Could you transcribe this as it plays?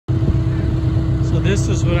this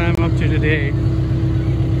is what I'm up to today.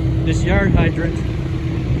 This yard hydrant,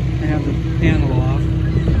 I have the handle off,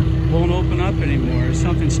 won't open up anymore. There's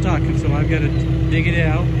something stuck, and so I've got to dig it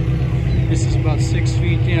out. This is about 6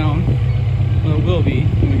 feet down. Well, it will be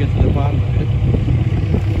when we get to the bottom of it.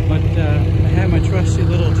 But I have my trusty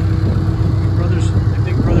little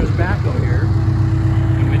big brother's backhoe here,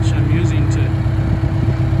 in which I'm using to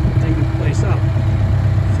dig the place up.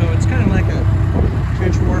 So it's kind of like a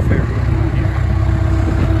trench warfare going on here.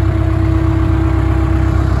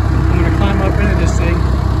 I'm going to climb up into this thing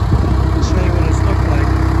and show you what it's looked like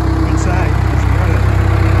inside.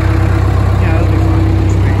 Yeah, it'll be fun.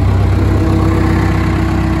 It's great.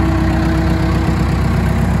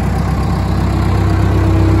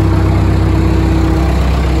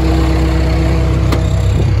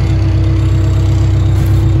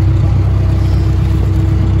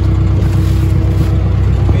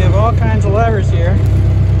 We have all kinds of levers here.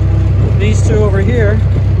 These two over here,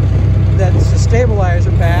 that's the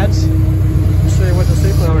stabilizer pads. I'll show you what the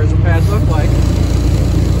stabilizer pads look like.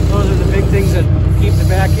 Those are the big things that keep the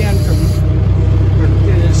back end from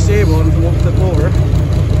getting it stable and won't flip over.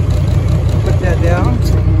 Put that down.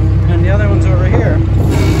 And the other one's over here.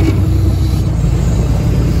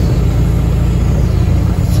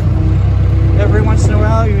 Every once in a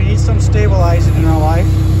while you need some stabilizing in our life.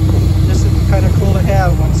 This is kind of cool to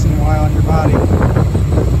have once in a while on your body.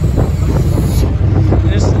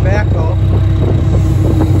 This is the backhoe.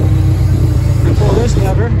 You pull this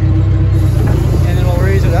lever and it'll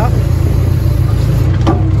raise it up.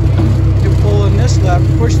 You pull in this lever,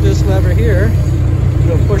 push this lever here,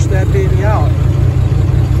 it'll push that baby out.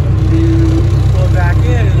 Pull it back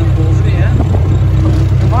in and it pulls it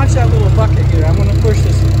in. And watch that little bucket here. I'm going to push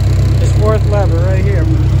this fourth lever right here.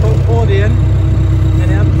 Pull it in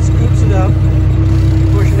and it scoops it up,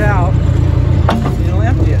 push it out, and it'll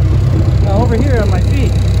empty it. Now over here on my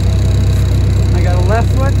feet, I got a left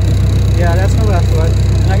foot. Yeah, that's my left foot.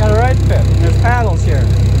 And I got a right foot. And there's paddles here.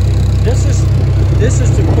 This is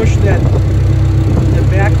to push the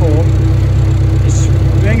backhoe. Just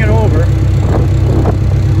swing it over,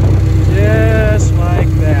 just like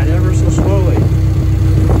that, ever so slowly.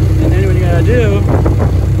 And then what you gotta do,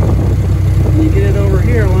 when you get it over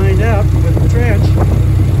here lined up with the trench,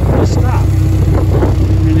 you stop.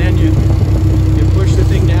 And then you push the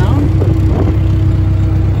thing down.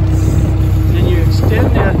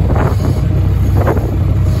 Extend that.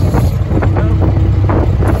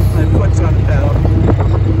 My foot's on the pedal.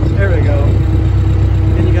 There we go.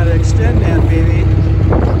 And you got to extend that baby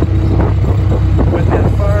with that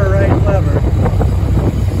far right lever.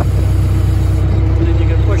 And then you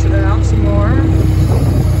can push it out some more.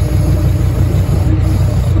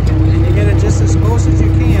 And you get it just as close as you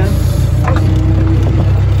can.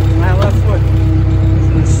 My left foot is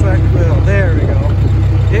in the select wheel. There we go.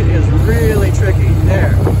 It is really tricky.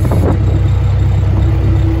 There.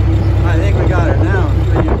 I think we got it now.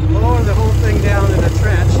 When you lower the whole thing down in the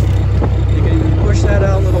trench, you can push that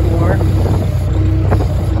out a little more.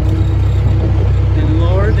 And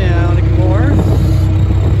lower down again more.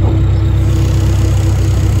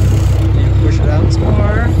 And you push it out some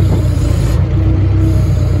more.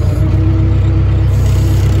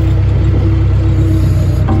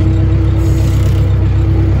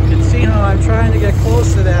 I'm trying to get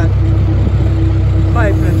close to that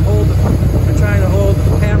pipe and